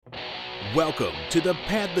Welcome to the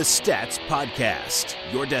Pad the Stats podcast,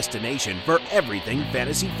 your destination for everything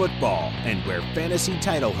fantasy football and where fantasy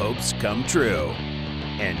title hopes come true.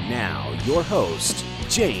 And now, your host,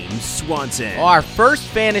 James Swanson. Our first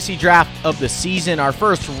fantasy draft of the season, our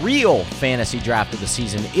first real fantasy draft of the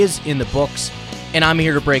season is in the books, and I'm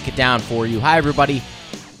here to break it down for you. Hi, everybody.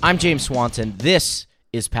 I'm James Swanson. This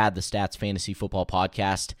is Pad the Stats Fantasy Football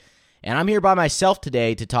Podcast, and I'm here by myself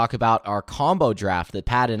today to talk about our combo draft that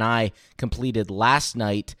Pat and I completed last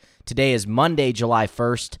night. Today is Monday, July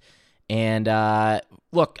 1st, and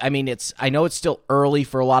look, I know it's still early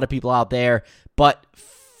for a lot of people out there, but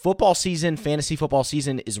football season, fantasy football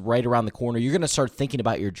season is right around the corner. You're going to start thinking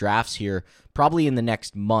about your drafts here probably in the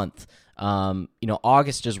next month.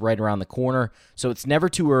 August is right around the corner, so it's never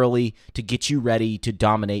too early to get you ready to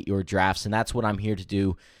dominate your drafts, and that's what I'm here to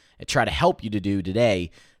do and try to help you to do today.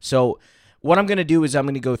 So what I'm going to do is I'm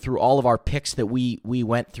going to go through all of our picks that we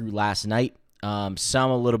went through last night,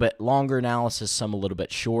 some a little bit longer analysis, some a little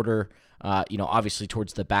bit shorter. Obviously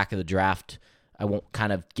towards the back of the draft, I won't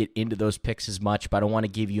kind of get into those picks as much, but I want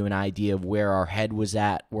to give you an idea of where our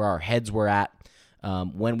heads were at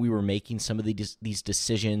when we were making some of these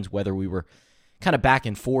decisions, whether we were kind of back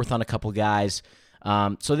and forth on a couple guys.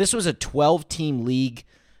 So this was a 12-team league.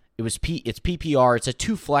 It's PPR. It's a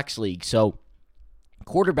 2-flex league, so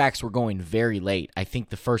quarterbacks were going very late. I think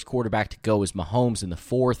the first quarterback to go was Mahomes in the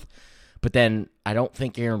 4th, but then I don't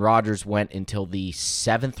think Aaron Rodgers went until the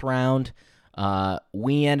 7th round.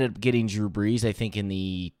 We ended up getting Drew Brees, I think, in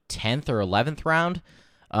the 10th or 11th round.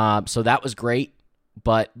 So that was great.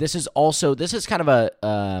 But this is kind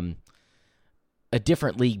of a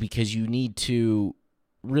different league because you need to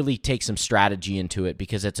really take some strategy into it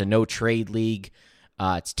because it's a no-trade league.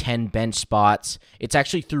 It's 10 bench spots. It's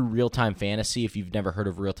actually through Real-Time Fantasy. If you've never heard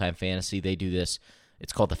of Real-Time Fantasy, they do this.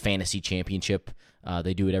 It's called the Fantasy Championship.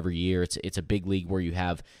 They do it every year. It's a big league where you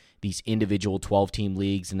have these individual 12-team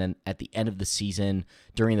leagues, and then at the end of the season,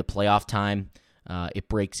 during the playoff time, it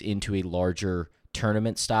breaks into a larger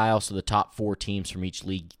tournament style, so the top 4 teams from each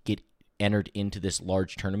league get entered into this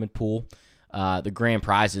large tournament pool. The grand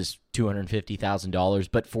prize is $250,000,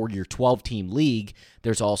 but for your 12-team league,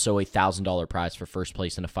 there's also a $1,000 prize for first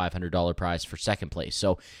place and a $500 prize for second place.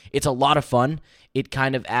 So it's a lot of fun. It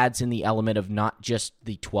kind of adds in the element of not just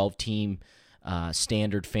the 12-team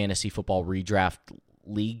standard fantasy football redraft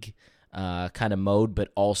league kind of mode, but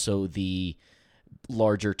also the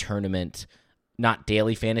larger tournament, not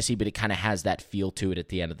daily fantasy, but it kind of has that feel to it at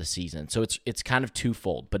the end of the season. So it's kind of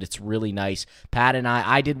twofold, but it's really nice. Pat and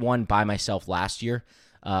I did one by myself last year.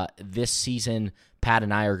 This season, Pat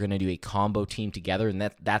and I are going to do a combo team together,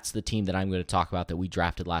 and that's the team that I'm going to talk about that we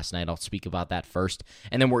drafted last night. I'll speak about that first,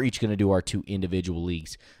 and then we're each going to do our 2 individual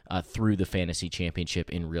leagues through the Fantasy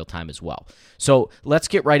Championship in real time as well. So let's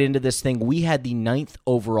get right into this thing. We had the 9th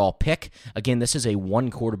overall pick. Again, this is a 1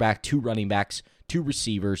 quarterback, 2 running backs, 2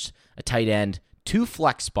 receivers, a tight end, 2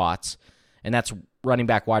 flex spots, and that's running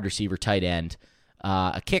back, wide receiver, tight end,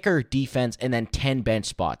 a kicker, defense, and then 10 bench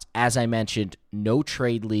spots. As I mentioned, no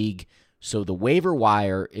trade league, so the waiver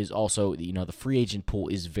wire is also, the free agent pool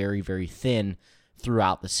is very, very thin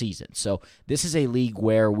throughout the season. So this is a league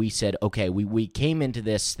where we said, okay, we came into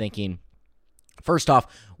this thinking, first off,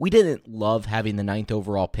 we didn't love having the 9th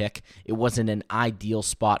overall pick. It wasn't an ideal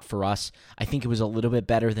spot for us. I think it was a little bit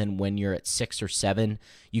better than when you're at 6 or 7.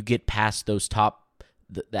 You get past those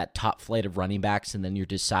that top flight of running backs, and then you're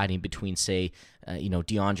deciding between, say,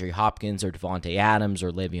 DeAndre Hopkins or Devontae Adams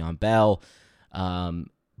or Le'Veon Bell.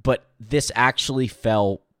 But this actually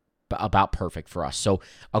fell about perfect for us. So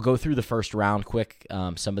I'll go through the first round quick,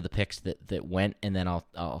 some of the picks that went, and then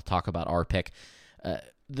I'll talk about our pick.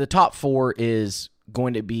 The top 4 is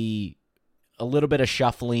going to be a little bit of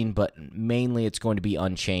shuffling, but mainly it's going to be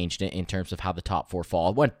unchanged in terms of how the top 4 fall.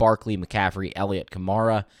 I went Barkley, McCaffrey, Elliott,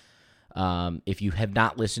 Kamara. If you have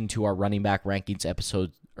not listened to our running back rankings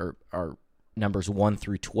episode, or our numbers 1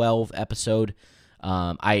 through 12 episode,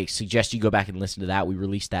 I suggest you go back and listen to that. We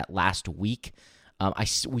released that last week.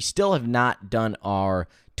 We still have not done our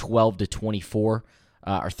 12 to 24,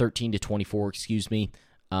 or 13 to 24, excuse me.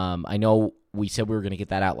 I know we said we were going to get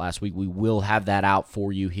that out last week. We will have that out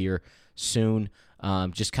for you here soon,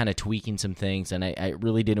 just kind of tweaking some things, and I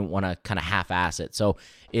really didn't want to kind of half-ass it. So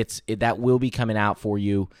that will be coming out for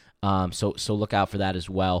you, so look out for that as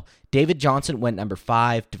well. David Johnson went number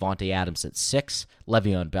 5, Devontae Adams at 6,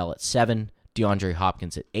 Le'Veon Bell at 7, DeAndre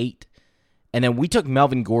Hopkins at 8, and then we took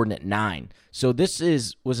Melvin Gordon at 9. So this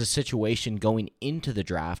was a situation going into the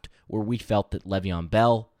draft where we felt that Le'Veon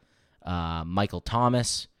Bell, Michael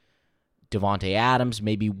Thomas, Devontae Adams,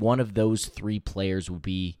 maybe one of those 3 players would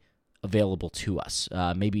be available to us.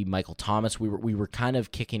 Maybe Michael Thomas. We were kind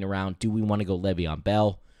of kicking around, do we want to go Le'Veon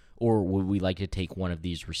Bell, or would we like to take one of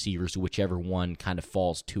these receivers, whichever one kind of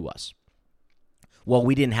falls to us? Well,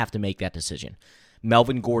 we didn't have to make that decision.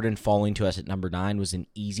 Melvin Gordon falling to us at number 9 was an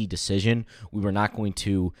easy decision. We were not going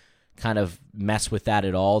to kind of mess with that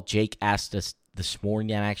at all. Jake asked us this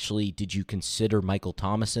morning, actually, did you consider Michael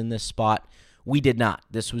Thomas in this spot? We did not.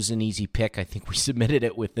 This was an easy pick. I think we submitted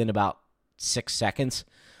it within about 6 seconds.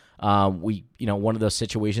 One of those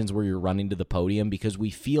situations where you're running to the podium because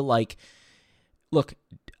we feel like, look,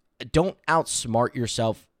 don't outsmart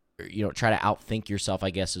yourself, try to outthink yourself,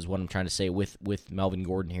 I guess is what I'm trying to say with Melvin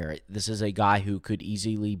Gordon here. This is a guy who could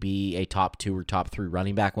easily be a top 2 or top 3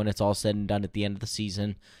 running back when it's all said and done at the end of the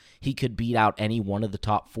season. He could beat out any one of the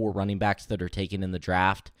top 4 running backs that are taken in the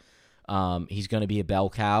draft. He's going to be a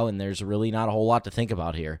bell cow, and there's really not a whole lot to think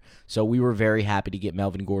about here. So we were very happy to get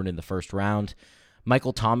Melvin Gordon in the first round.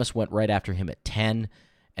 Michael Thomas went right after him at 10,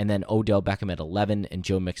 and then Odell Beckham at 11, and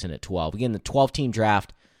Joe Mixon at 12. Again, the 12-team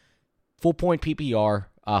draft, full-point PPR,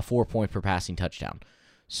 4 point per passing touchdown.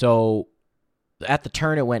 So at the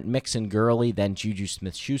turn, it went Mixon, Gurley, then Juju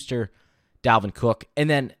Smith-Schuster, Dalvin Cook, and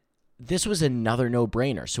then this was another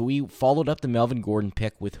no-brainer. So we followed up the Melvin Gordon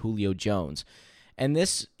pick with Julio Jones. And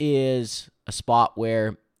this is a spot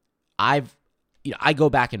where I go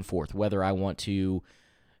back and forth whether I want to,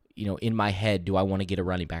 in my head, do I want to get a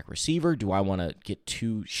running back receiver? Do I want to get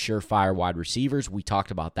 2 surefire wide receivers? We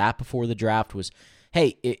talked about that before the draft was,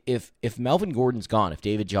 hey, if Melvin Gordon's gone, if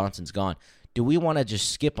David Johnson's gone, do we want to just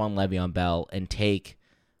skip on Le'Veon Bell and take,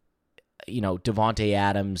 Devontae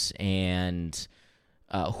Adams and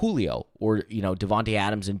Julio, or, Devontae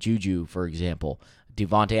Adams and Juju, for example,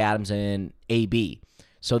 Devontae Adams and AB.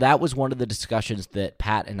 So that was one of the discussions that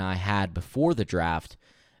Pat and I had before the draft.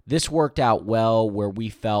 This worked out well where we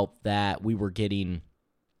felt that we were getting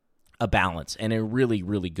a balance and a really,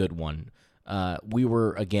 really good one. We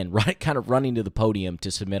were, again, kind of running to the podium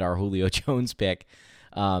to submit our Julio Jones pick.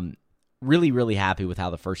 Really, really happy with how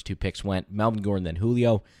the first 2 picks went. Melvin Gordon, then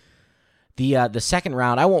Julio. The second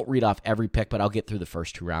round, I won't read off every pick, but I'll get through the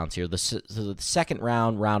first 2 rounds here. The second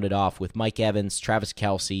round rounded off with Mike Evans, Travis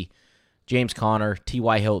Kelce, James Conner,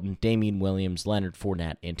 T.Y. Hilton, Damian Williams, Leonard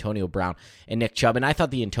Fournette, Antonio Brown, and Nick Chubb. And I thought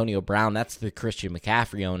the Antonio Brown, that's the Christian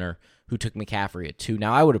McCaffrey owner who took McCaffrey at 2.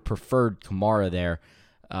 Now, I would have preferred Kamara there,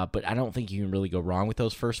 but I don't think you can really go wrong with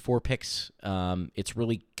those first 4 picks. It's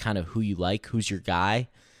really kind of who you like, who's your guy.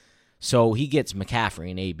 So he gets McCaffrey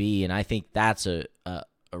and AB, and I think that's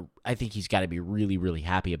I think he's got to be really, really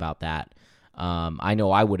happy about that. I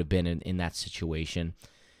know I would have been in that situation.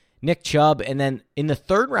 Nick Chubb, and then in the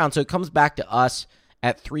third round, so it comes back to us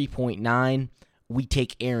at 3.9. We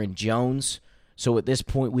take Aaron Jones. So at this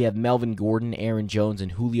point, we have Melvin Gordon, Aaron Jones,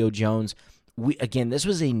 and Julio Jones. This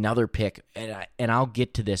was another pick, and I'll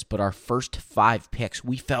get to this, but our first 5 picks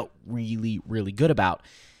we felt really, really good about.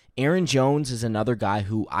 Aaron Jones is another guy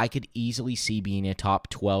who I could easily see being a top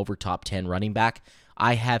 12 or top 10 running back.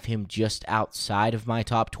 I have him just outside of my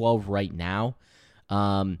top 12 right now.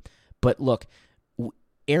 But look,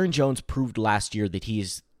 Aaron Jones proved last year that he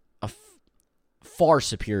is a far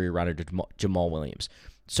superior runner to Jamal Williams.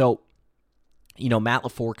 So, Matt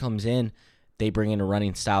LaFleur comes in. They bring in a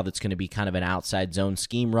running style that's going to be kind of an outside zone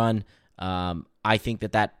scheme run. I think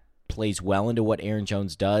that plays well into what Aaron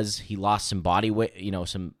Jones does. He lost some body weight,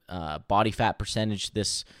 some body fat percentage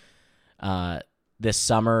this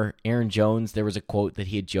summer. Aaron Jones, there was a quote that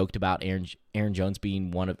he had joked about Aaron Jones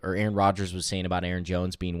being Aaron Rodgers was saying about Aaron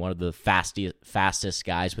Jones being one of the fastest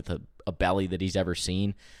guys with a belly that he's ever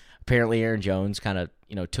seen. Apparently Aaron Jones kind of,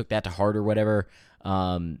 took that to heart or whatever.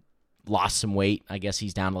 Lost some weight. I guess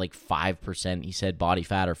he's down to like 5%, he said, body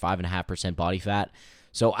fat, or 5.5% body fat.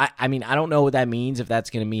 So, I don't know what that means, if that's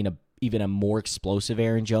going to mean even a more explosive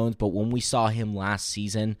Aaron Jones, but when we saw him last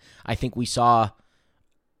season, I think we saw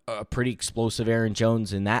a pretty explosive Aaron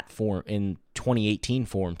Jones in that form, in 2018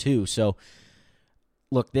 form too. So,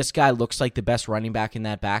 look, this guy looks like the best running back in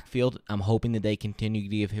that backfield. I'm hoping that they continue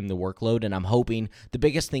to give him the workload, and I'm hoping the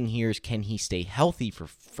biggest thing here is, can he stay healthy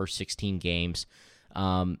for 16 games?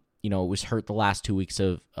 It was hurt the last 2 weeks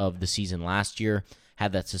of the season last year,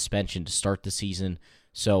 had that suspension to start the season.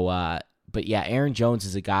 So, but yeah, Aaron Jones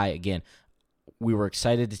is a guy, again, we were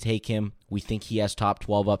excited to take him. We think he has top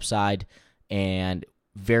 12 upside, and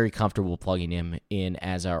very comfortable plugging him in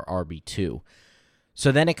as our RB2.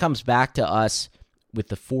 So then it comes back to us with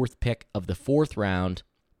the 4th pick of the 4th round,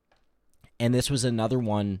 and this was another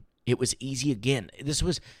one. It was easy again. This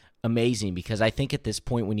was amazing because I think at this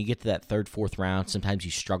point, when you get to that 3rd, 4th round, sometimes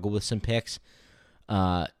you struggle with some picks.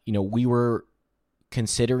 We were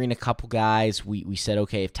considering a couple guys. We said,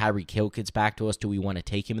 okay, if Tyreek Hill gets back to us, do we want to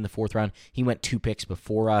take him in the 4th round? He went 2 picks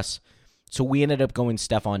before us. So we ended up going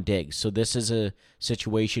Stephon Diggs. So this is a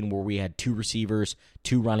situation where we had 2 receivers,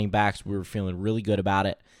 2 running backs. We were feeling really good about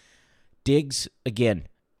it. Diggs, again,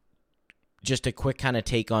 just a quick kind of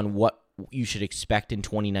take on what you should expect in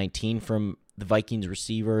 2019 from the Vikings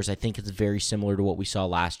receivers. I think it's very similar to what we saw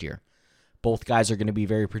last year. Both guys are going to be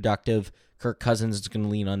very productive. Kirk Cousins is going to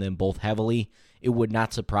lean on them both heavily. It would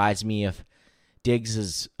not surprise me if Diggs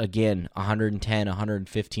is, again, 110,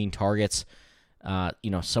 115 targets,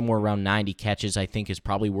 somewhere around 90 catches, I think is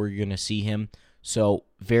probably where you're going to see him. So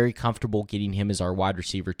very comfortable getting him as our wide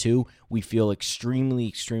receiver 2. We feel extremely,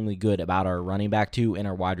 extremely good about our running back 2 and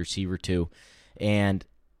our wide receiver 2. And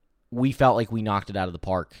we felt like we knocked it out of the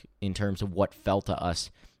park in terms of what fell to us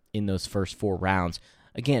in those first 4 rounds.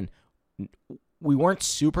 Again, we weren't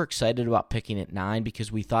super excited about picking at 9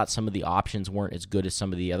 because we thought some of the options weren't as good as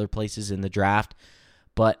some of the other places in the draft.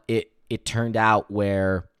 But it turned out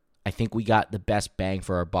where I think we got the best bang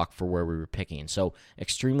for our buck for where we were picking. So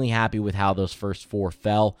extremely happy with how those first 4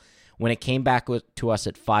 fell. When it came back to us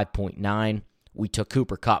at 5.9, we took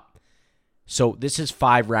Cooper Kupp. So this is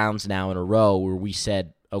 5 rounds now in a row where we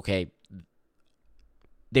said, okay,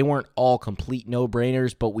 they weren't all complete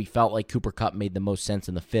no-brainers, but we felt like Cooper Kupp made the most sense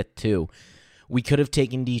in the 5th too. We could have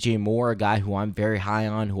taken DJ Moore, a guy who I'm very high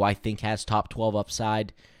on, who I think has top 12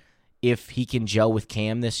 upside if he can gel with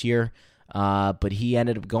Cam this year. But he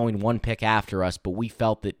ended up going 1 pick after us, but we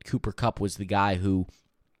felt that Cooper Kupp was the guy who,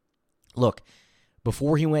 look,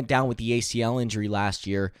 before he went down with the ACL injury last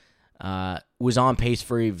year, was on pace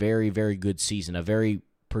for a very, very good season, a very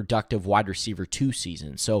productive wide receiver 2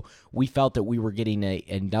 season. So we felt that we were getting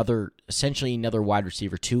essentially another wide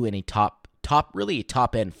receiver 2 and a top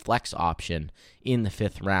end flex option in the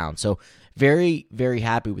 5th round. So very, very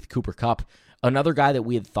happy with Cooper Kupp. Another guy that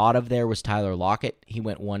we had thought of there was Tyler Lockett. He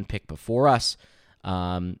went 1 pick before us.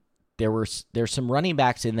 There's some running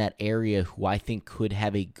backs in that area who I think could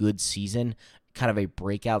have a good season, kind of a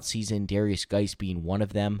breakout season, Darius Geis being one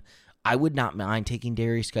of them. I would not mind taking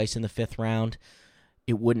Darius Geis in the 5th round.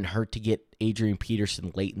 It wouldn't hurt to get Adrian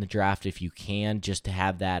Peterson late in the draft if you can, just to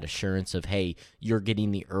have that assurance of, hey, you're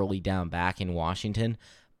getting the early down back in Washington.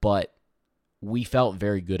 But we felt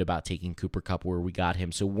very good about taking Cooper Kupp where we got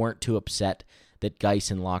him, so weren't too upset that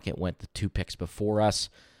Geis and Lockett went the 2 picks before us.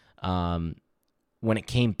 When it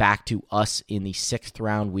came back to us in the 6th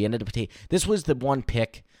round, we ended up taking... This was the 1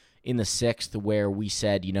 pick in the 6th where we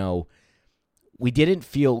said, we didn't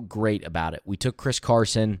feel great about it. We took Chris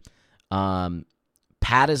Carson.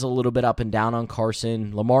 Pat is a little bit up and down on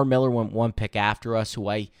Carson. Lamar Miller went 1 pick after us, who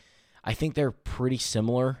I think they're pretty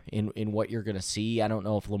similar in what you're going to see. I don't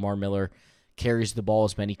know if Lamar Miller carries the ball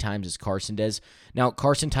as many times as Carson does. Now,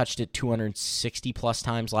 Carson touched it 260-plus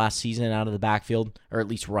times last season out of the backfield, or at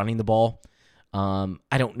least running the ball.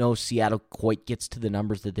 I don't know if Seattle quite gets to the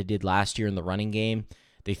numbers that they did last year in the running game.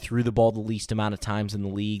 They threw the ball the least amount of times in the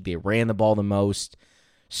league. They ran the ball the most.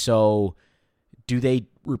 So do they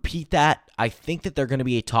repeat that? I think that they're going to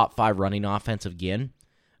be a top 5 running offense again.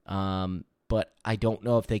 But I don't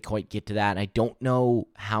know if they quite get to that. And I don't know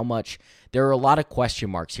how much. There are a lot of question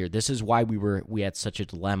marks here. This is why we had such a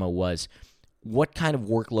dilemma, was what kind of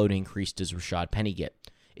workload increase does Rashad Penny get?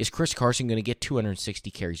 Is Chris Carson going to get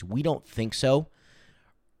 260 carries? We don't think so.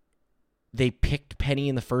 They picked Penny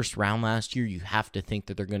in the 1st round last year. You have to think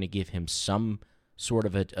that they're going to give him some sort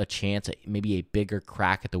of a chance, maybe a bigger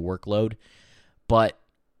crack at the workload. But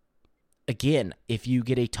again, if you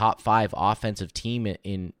get a top 5 offensive team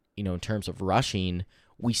in terms of rushing,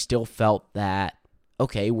 we still felt that,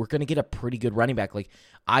 okay, we're going to get a pretty good running back. Like,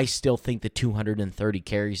 I still think the 230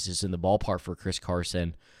 carries is in the ballpark for Chris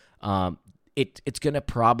Carson. It's going to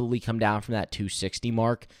probably come down from that 260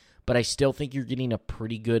 mark, but I still think you're getting a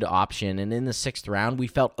pretty good option. And in the 6th round, we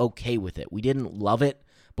felt okay with it. We didn't love it,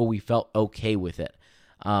 but we felt okay with it.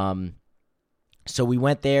 So we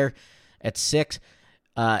went there at 6.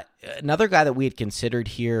 Another guy that we had considered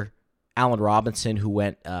here, Allen Robinson, who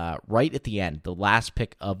went right at the end, the last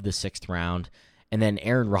pick of the 6th round. And then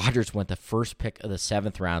Aaron Rodgers went the first pick of the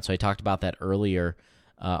 7th round. So I talked about that earlier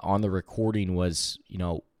on the recording, was,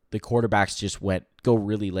 the quarterbacks just go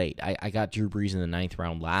really late. I got Drew Brees in the 9th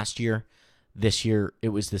round last year. This year, it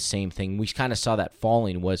was the same thing. We kind of saw that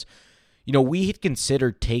falling was, we had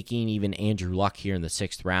considered taking even Andrew Luck here in the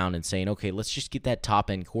 6th round and saying, okay, let's just get that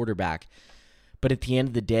top-end quarterback. But at the end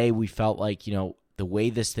of the day, we felt like, the way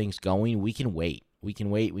this thing's going, we can wait. We can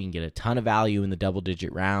wait. We can get a ton of value in the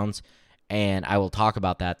double-digit rounds, and I will talk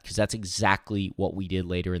about that because that's exactly what we did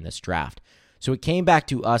later in this draft. So it came back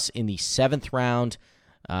to us in the 7th round.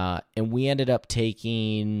 And we ended up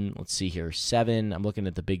taking, let's see here, 7. I'm looking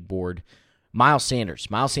at the big board. Miles Sanders.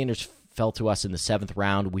 Miles Sanders fell to us in the 7th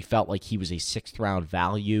round. We felt like he was a 6th-round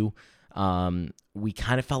value. We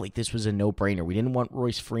kind of felt like this was a no-brainer. We didn't want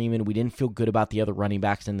Royce Freeman. We didn't feel good about the other running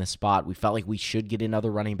backs in this spot. We felt like we should get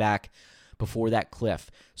another running back before that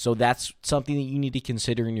cliff. So that's something that you need to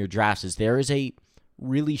consider in your drafts, is there is a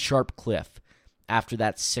really sharp cliff after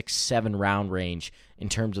that 6-7 round range in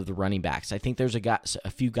terms of the running backs. I think there's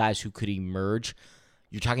a few guys who could emerge.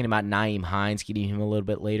 You're talking about Nyheim Hines, getting him a little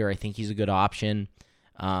bit later. I think he's a good option.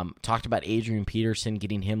 Talked about Adrian Peterson,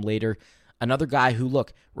 getting him later. Another guy who,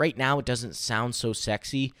 look, right now it doesn't sound so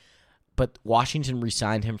sexy, but Washington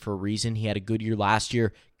re-signed him for a reason. He had a good year last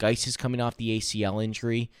year. Geis is coming off the ACL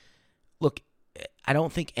injury. Look, I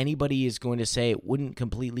don't think anybody is going to say it wouldn't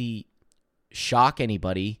completely shock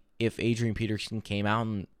anybody if Adrian Peterson came out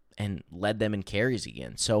and led them in carries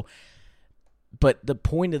again. So, but the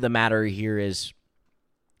point of the matter here is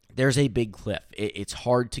there's a big cliff. It's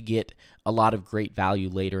hard to get a lot of great value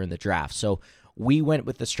later in the draft. So we went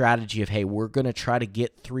with the strategy of, hey, we're going to try to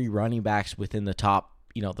get 3 running backs within the top,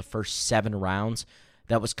 the first 7 rounds.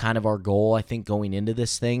 That was kind of our goal, I think, going into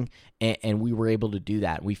this thing, and we were able to do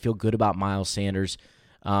that. We feel good about Miles Sanders.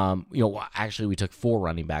 Actually, we took 4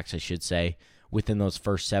 running backs, I should say, within those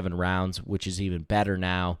first 7 rounds, which is even better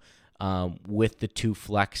now with the 2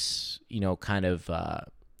 flex,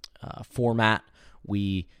 format.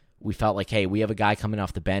 We felt like, hey, we have a guy coming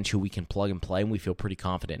off the bench who we can plug and play, and we feel pretty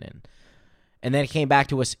confident in. And then it came back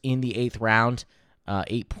to us in the 8th round,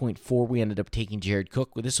 8.4. We ended up taking Jared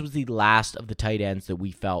Cook. This was the last of the tight ends that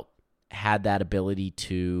we felt had that ability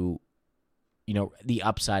to, the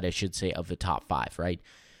upside, I should say, of the top 5, right?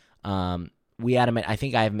 We had him at, I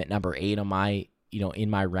think I have him at number 8 on my,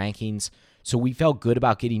 in my rankings. So we felt good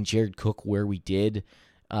about getting Jared Cook where we did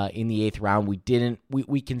in the 8th round.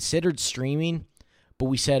 We considered streaming, but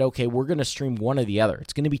we said, okay, we're going to stream one or the other.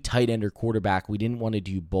 It's going to be tight end or quarterback. We didn't want to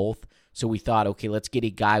do both. So we thought, okay, let's get a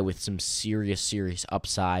guy with some serious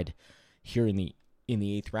upside here in the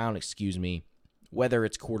 8th round, whether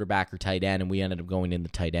it's quarterback or tight end, and we ended up going in the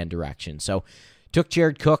tight end direction. So took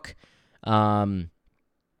Jared Cook. Right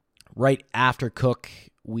after Cook,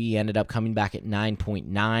 we ended up coming back at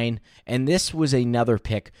 9.9, and this was another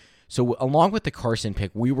pick. So along with the Carson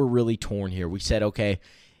pick, we were really torn here. We said, okay,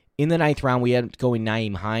 in the 9th round, we ended up going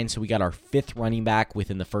Nyheim Hines, so we got our 5th running back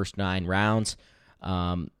within the first 9 rounds.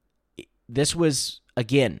 This was,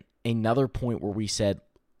 again, another point where we said,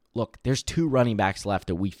 look, there's 2 running backs left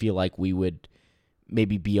that we feel like we would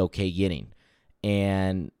maybe be okay getting.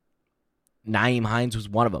 And Nyheim Hines was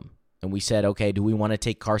one of them. And we said, okay, do we want to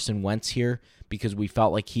take Carson Wentz here? Because we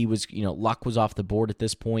felt like he was, luck was off the board at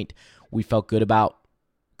this point. We felt good about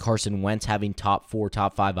Carson Wentz having top 4,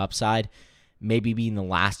 top 5 upside, maybe being the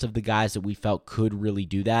last of the guys that we felt could really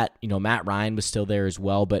do that. Matt Ryan was still there as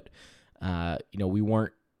well, but, we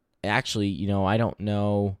weren't. Actually, I don't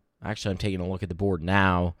know. Actually, I'm taking a look at the board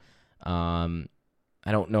now. I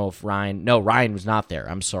don't know if Ryan was not there.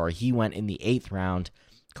 I'm sorry. He went in the 8th round.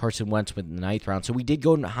 Carson Wentz went in the 9th round. So we did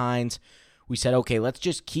go to Hines. We said, okay, let's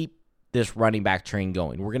just keep this running back train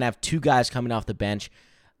going. We're going to have 2 guys coming off the bench.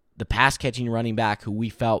 The pass-catching running back who we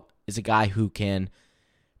felt is a guy who can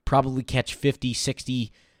probably catch 50,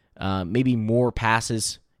 60, maybe more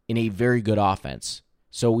passes in a very good offense.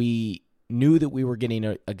 So we knew that we were getting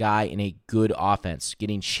a guy in a good offense,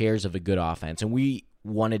 getting shares of a good offense, and we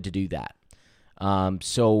wanted to do that.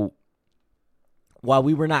 So while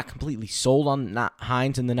we were not completely sold on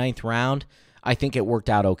Hines in the 9th round, I think it worked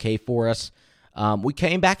out okay for us. We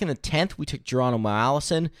came back in the 10th. We took Geronimo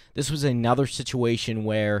Allison. This was another situation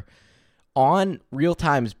where on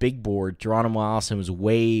Real-Time's big board, Geronimo Allison was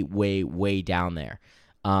way, way, way down there.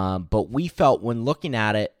 But we felt when looking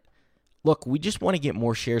at it, look, we just want to get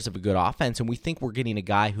more shares of a good offense, and we think we're getting a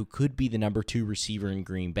guy who could be the number 2 receiver in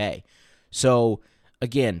Green Bay. So,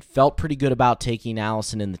 again, felt pretty good about taking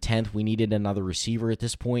Allison in the 10th. We needed another receiver at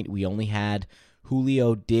this point. We only had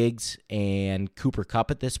Julio, Diggs, and Cooper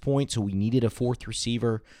Kupp at this point, so we needed a 4th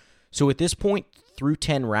receiver. So at this point, through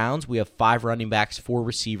 10 rounds, we have 5 running backs, 4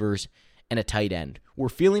 receivers, and a tight end. We're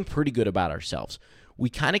feeling pretty good about ourselves.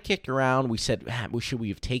 We kind of kicked around. We said, should we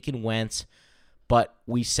have taken Wentz? But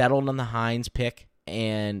we settled on the Hines pick,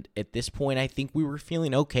 and at this point, I think we were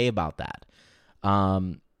feeling okay about that.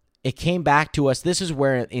 It came back to us. This is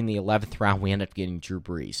where in the 11th round, we ended up getting Drew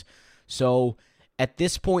Brees. So at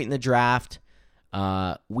this point in the draft,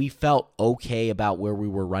 we felt okay about where we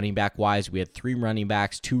were running back-wise. We had 3 running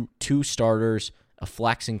backs, two starters, a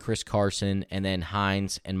flex in Chris Carson, and then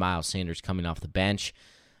Hines and Miles Sanders coming off the bench.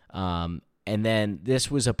 And then this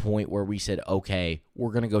was a point where we said, okay,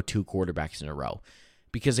 we're going to go 2 quarterbacks in a row.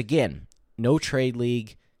 Because again, no trade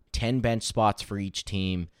league, 10 bench spots for each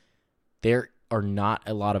team. There are not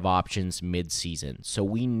a lot of options mid-season. So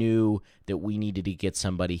we knew that we needed to get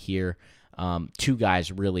somebody here. 2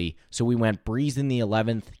 guys, really. So we went Breeze in the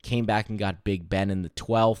 11th, came back and got Big Ben in the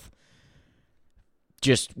 12th.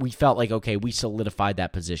 We felt like, okay, we solidified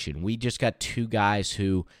that position. We just got 2 guys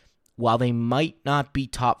who, while they might not be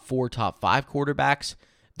top 4, top 5 quarterbacks,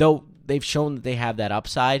 though they've shown that they have that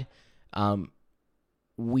upside,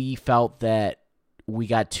 we felt that we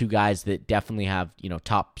got 2 guys that definitely have,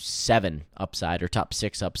 top 7 upside or top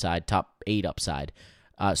 6 upside, top 8 upside.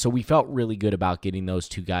 So we felt really good about getting those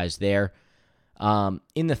 2 guys there.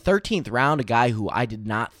 In the 13th round, a guy who I did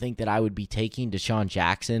not think that I would be taking, Deshaun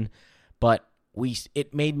Jackson, but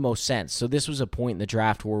it made most sense. So this was a point in the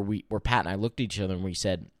draft where Pat and I looked at each other and we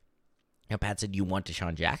said, Pat said, "You want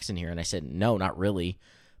Deshaun Jackson here?" And I said, "No, not really."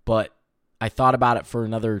 But I thought about it for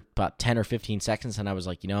another about 10 or 15 seconds, and I was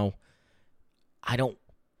like, I don't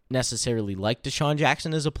necessarily like Deshaun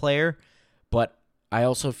Jackson as a player, but I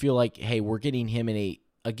also feel like, hey, we're getting him in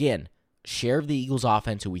again, share of the Eagles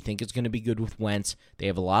offense who we think is going to be good with Wentz. They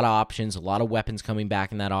have a lot of options, a lot of weapons coming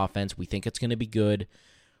back in that offense. We think it's going to be good.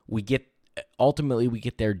 Ultimately, we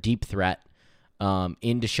get their deep threat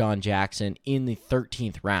in Deshaun Jackson in the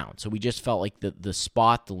 13th round. So we just felt like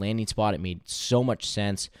the landing spot, it made so much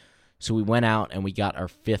sense. So we went out and we got our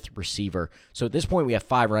 5th receiver. So at this point, we have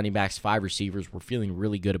 5 running backs, 5 receivers. We're feeling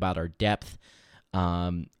really good about our depth.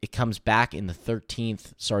 It comes back in the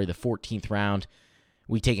 14th round.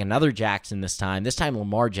 We take another Jackson this time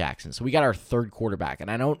Lamar Jackson. So we got our 3rd quarterback. And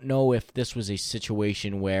I don't know if this was a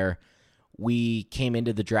situation where we came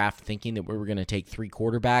into the draft thinking that we were going to take 3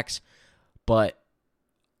 quarterbacks, but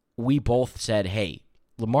we both said, hey,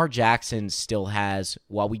 Lamar Jackson still has,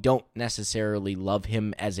 while we don't necessarily love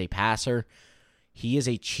him as a passer, he is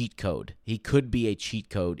a cheat code. He could be a cheat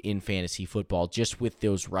code in fantasy football just with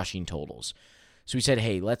those rushing totals. So we said,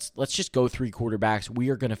 hey, let's just go 3 quarterbacks. We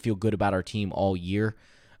are going to feel good about our team all year.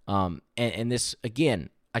 And this, again,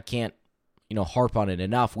 I can't harp on it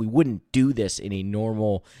enough. We wouldn't do this in a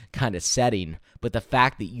normal kind of setting, but the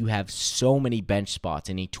fact that you have so many bench spots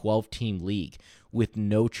in a 12-team league with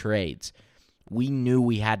no trades, we knew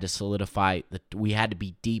we had to solidify that we had to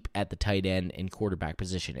be deep at the tight end and quarterback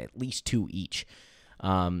position, at least 2 each.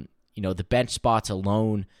 The bench spots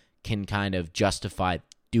alone can kind of justify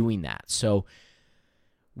doing that. So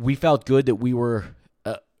we felt good that we were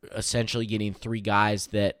essentially getting 3 guys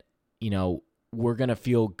that, we're going to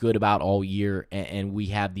feel good about all year, and we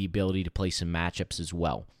have the ability to play some matchups as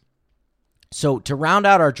well. So to round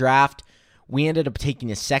out our draft, we ended up taking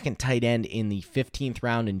a 2nd tight end in the 15th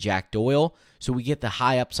round in Jack Doyle. So we get the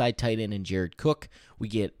high upside tight end in Jared Cook. We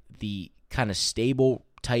get the kind of stable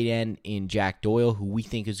tight end in Jack Doyle, who we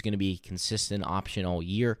think is going to be a consistent option all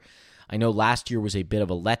year. I know last year was a bit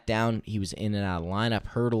of a letdown. He was in and out of the lineup,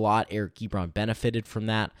 hurt a lot. Eric Ebron benefited from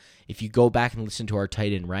that. If you go back and listen to our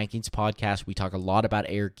tight end rankings podcast, we talk a lot about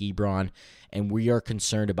Eric Ebron, and we are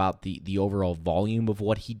concerned about the overall volume of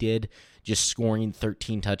what he did, just scoring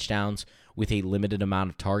 13 touchdowns with a limited amount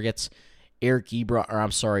of targets. Jack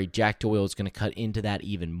Doyle is going to cut into that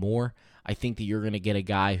even more. I think that you're going to get a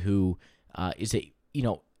guy who is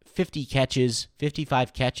 50 catches,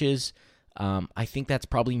 55 catches. I think that's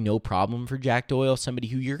probably no problem for Jack Doyle. Somebody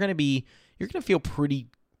who you're going to feel pretty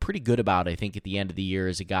good about. I think at the end of the year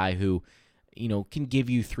is a guy who, can give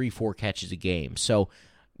you 3-4 catches a game. So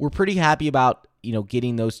we're pretty happy about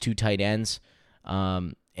getting those 2 tight ends.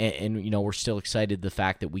 And we're still excited the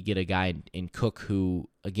fact that we get a guy in Cook who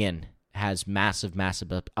again has massive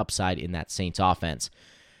upside in that Saints offense.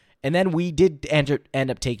 And then we did end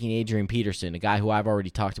up taking Adrian Peterson, a guy who I've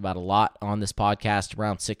already talked about a lot on this podcast,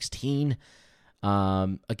 around 16.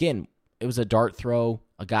 Again, it was a dart throw,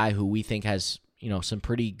 a guy who we think has, some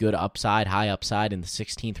pretty good upside, high upside in the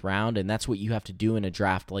 16th round. And that's what you have to do in a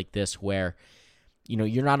draft like this where,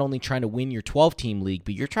 you're not only trying to win your 12-team league,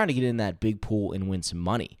 but you're trying to get in that big pool and win some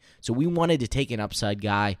money. So we wanted to take an upside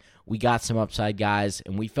guy. We got some upside guys,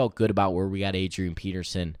 and we felt good about where we got Adrian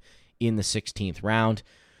Peterson in the 16th round.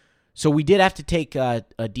 So we did have to take a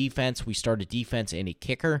defense. We started defense and a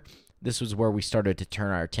kicker. This was where we started to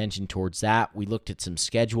turn our attention towards that. We looked at some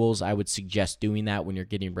schedules. I would suggest doing that when you're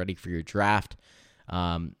getting ready for your draft.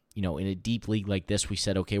 In a deep league like this, we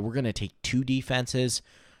said, okay, we're going to take 2 defenses.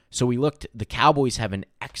 So we looked. The Cowboys have an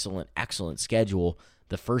excellent schedule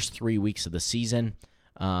the first 3 weeks of the season.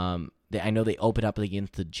 I know they open up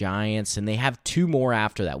against the Giants, and they have 2 more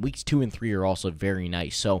after that. Weeks 2 and 3 are also very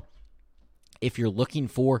nice. So if you're looking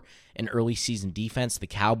for an early season defense, the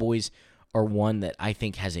Cowboys are one that I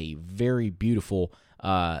think has a very beautiful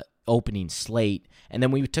opening slate. And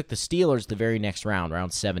then we took the Steelers the very next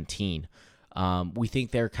round 17. We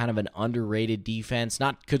think they're kind of an underrated defense,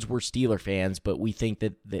 not because we're Steeler fans, but we think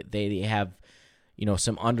that they have,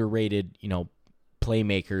 some underrated,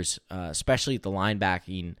 playmakers, especially at the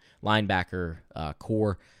linebacker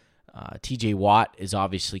core. TJ Watt is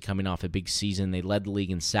obviously coming off a big season. They led the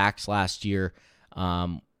league in sacks last year.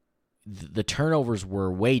 The turnovers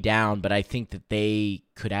were way down, but I think that they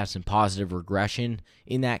could have some positive regression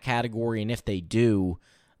in that category. And if they do,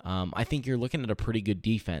 I think you're looking at a pretty good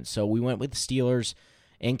defense. So we went with the Steelers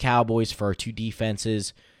and Cowboys for our two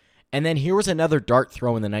defenses. And then here was another dart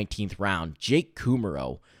throw in the 19th round. Jake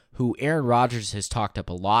Kumerow, who Aaron Rodgers has talked up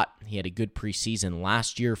a lot. He had a good preseason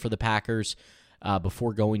last year for the Packers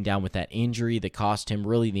before going down with that injury that cost him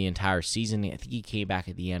really the entire season. I think he came back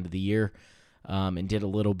at the end of the year and did a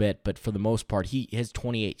little bit, but for the most part, his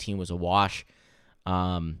 2018 was a wash.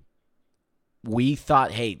 We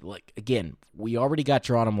thought, hey, again, we already got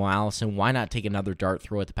Geronimo Allison. Why not take another dart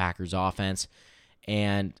throw at the Packers offense?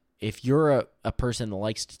 And if you're a person that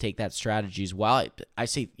likes to take that strategy as well, I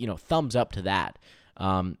say, thumbs up to that.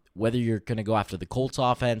 Whether you're going to go after the Colts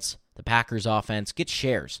offense, the Packers offense, get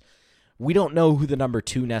shares. We don't know who the number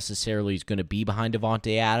 2 necessarily is going to be behind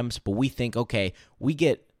Davante Adams, but we think, okay, we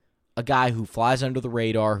get a guy who flies under the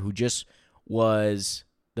radar, who just was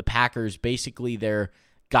the Packers, basically their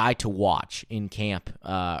guy to watch in camp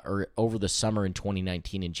or over the summer in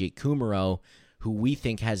 2019, and Jake Kumerow, who we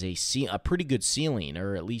think has a pretty good ceiling,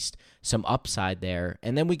 or at least some upside there.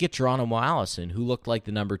 And then we get Geronimo Allison, who looked like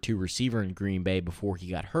the number 2 receiver in Green Bay before he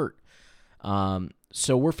got hurt.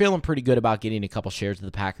 So we're feeling pretty good about getting a couple shares of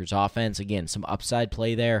the Packers offense. Again, some upside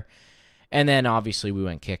play there. And then obviously we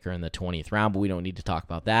went kicker in the 20th round, but we don't need to talk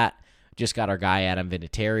about that. Just got our guy Adam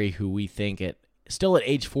Vinatieri, who we think still at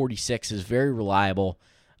age 46 is very reliable.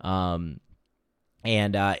 Again,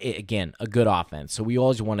 a good offense. So we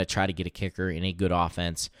always want to try to get a kicker in a good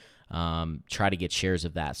offense, try to get shares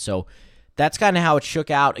of that. So that's kind of how it shook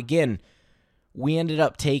out. Again, we ended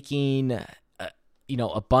up taking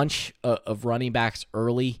a bunch of running backs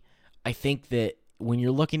early. I think that when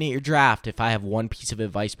you're looking at your draft, if I have one piece of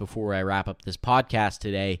advice before I wrap up this podcast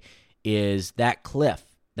today, is that cliff,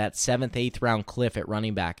 that 7th, 8th round cliff at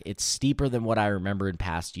running back. It's steeper than what I remember in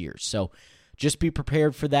past years. So just be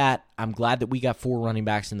prepared for that. I'm glad that we got 4 running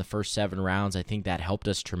backs in the first 7 rounds. I think that helped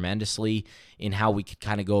us tremendously in how we could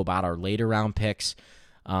kind of go about our later round picks.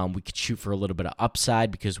 We could shoot for a little bit of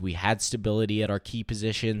upside because we had stability at our key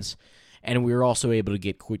positions. And we were also able to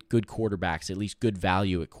get good quarterbacks, at least good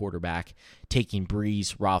value at quarterback, taking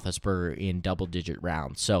Breeze, Roethlisberger in double-digit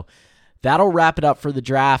rounds. So that'll wrap it up for the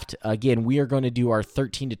draft. Again, we are going to do our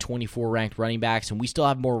 13 to 24 ranked running backs, and we still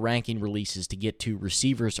have more ranking releases to get to.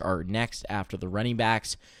 Receivers are next after the running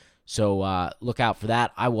backs, so look out for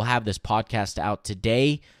that. I will have this podcast out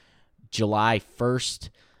today, July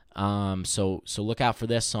 1st, so look out for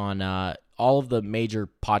this on all of the major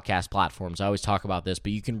podcast platforms. I always talk about this,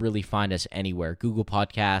 but you can really find us anywhere. Google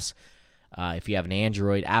Podcasts, if you have an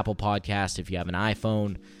Android, Apple Podcasts, if you have an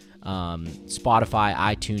iPhone, Spotify,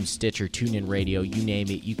 iTunes, Stitcher, TuneIn Radio, you name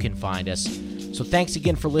it, you can find us. So thanks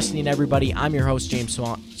again for listening, everybody. I'm your host, James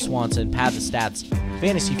Swanson, Pad the Stats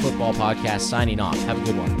Fantasy Football Podcast, signing off. Have a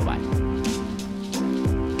good one. Bye-bye.